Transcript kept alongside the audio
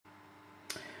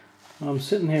I'm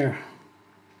sitting here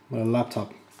with a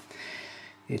laptop.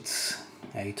 It's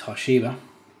a Toshiba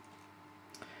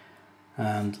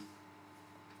and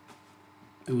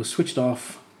it was switched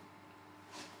off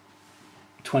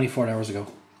 24 hours ago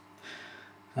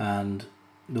and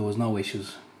there was no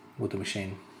issues with the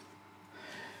machine.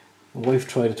 My wife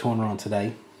tried to turn her on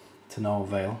today to no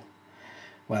avail.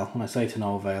 Well, when I say to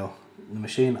no avail, the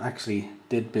machine actually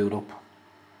did boot up.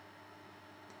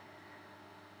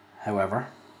 However,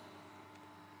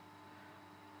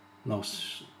 no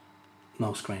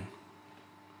screen.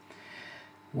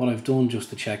 What I've done just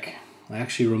to check, I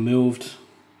actually removed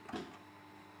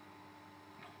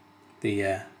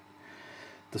the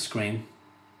screen.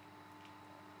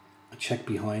 I checked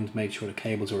behind, made sure the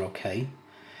cables are okay.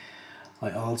 I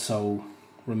also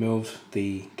removed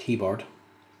the keyboard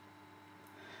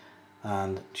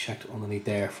and checked underneath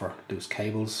there for loose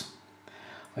cables.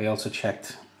 I also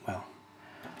checked, well,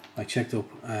 I checked up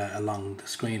along the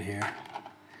screen here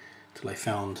till I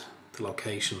found the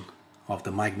location of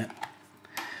the magnet.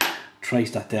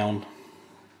 Traced that down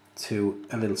to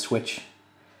a little switch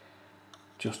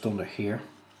just under here.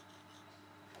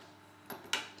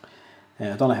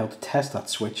 I don't know how to test that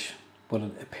switch, but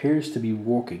it appears to be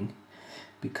working,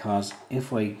 because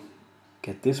if I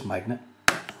get this magnet,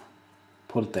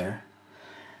 put it there,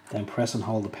 then press and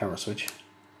hold the power switch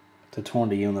to turn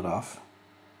the unit off,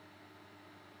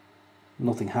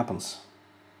 nothing happens.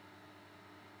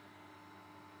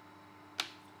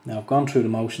 Now I've gone through the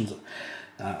motions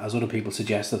as other people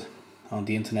suggested on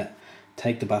the internet.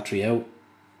 Take the battery out,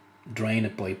 drain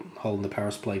it by holding the power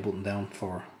supply button down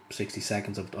for 60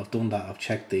 seconds. I've done that. I've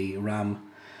checked the RAM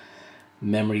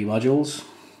memory modules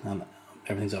and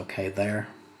everything's okay there.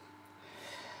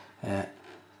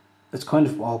 It's kind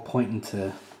of all pointing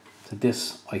to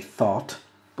this, I thought,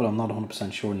 but I'm not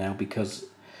 100% sure now, because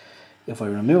if I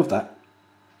remove that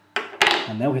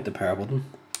and now hit the power button,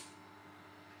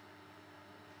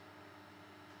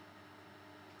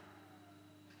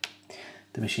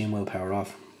 the machine will power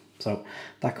off. So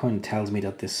that kind of tells me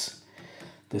that this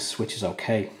switch is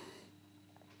okay,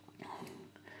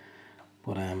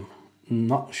 but I'm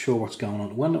not sure what's going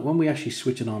on. When we actually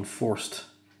switch it on first,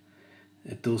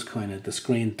 it does kind of, the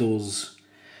screen does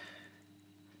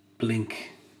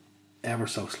blink ever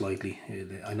so slightly.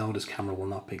 I know this camera will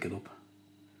not pick it up,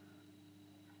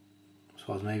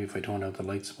 so maybe if I turn out the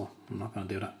lights, but I'm not going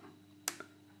to do that.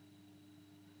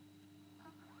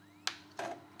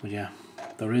 But yeah,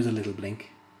 there is a little blink.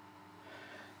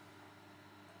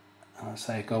 And I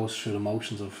say it goes through the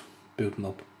motions of booting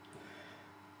up,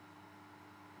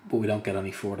 but we don't get any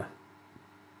further.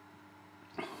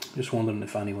 Just wondering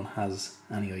if anyone has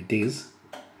any ideas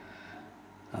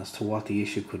as to what the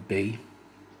issue could be.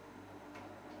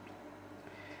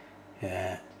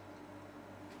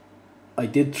 I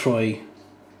did try,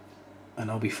 I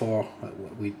know before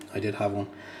I did have one,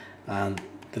 and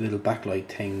the little backlight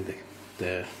thing,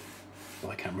 well,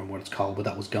 I can't remember what it's called, but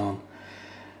that was gone.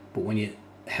 But when you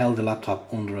held the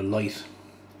laptop under a light,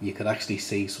 you could actually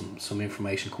see some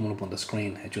information coming up on the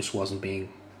screen. It just wasn't being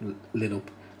lit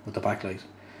up with the backlight.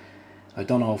 I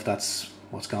don't know if that's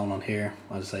what's going on here.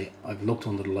 As I say, I've looked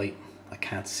under the light, I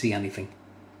can't see anything,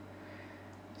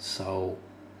 so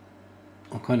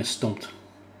I'm kind of stumped.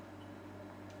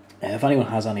 If anyone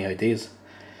has any ideas,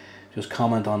 just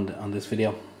comment on this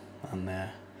video, and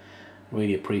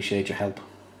really appreciate your help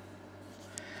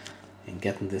in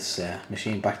getting this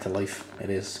machine back to life. It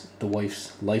is the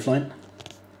wife's lifeline.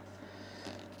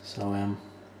 So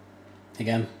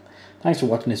again, thanks for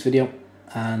watching this video,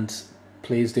 and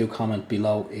please do comment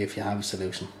below if you have a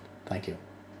solution. Thank you.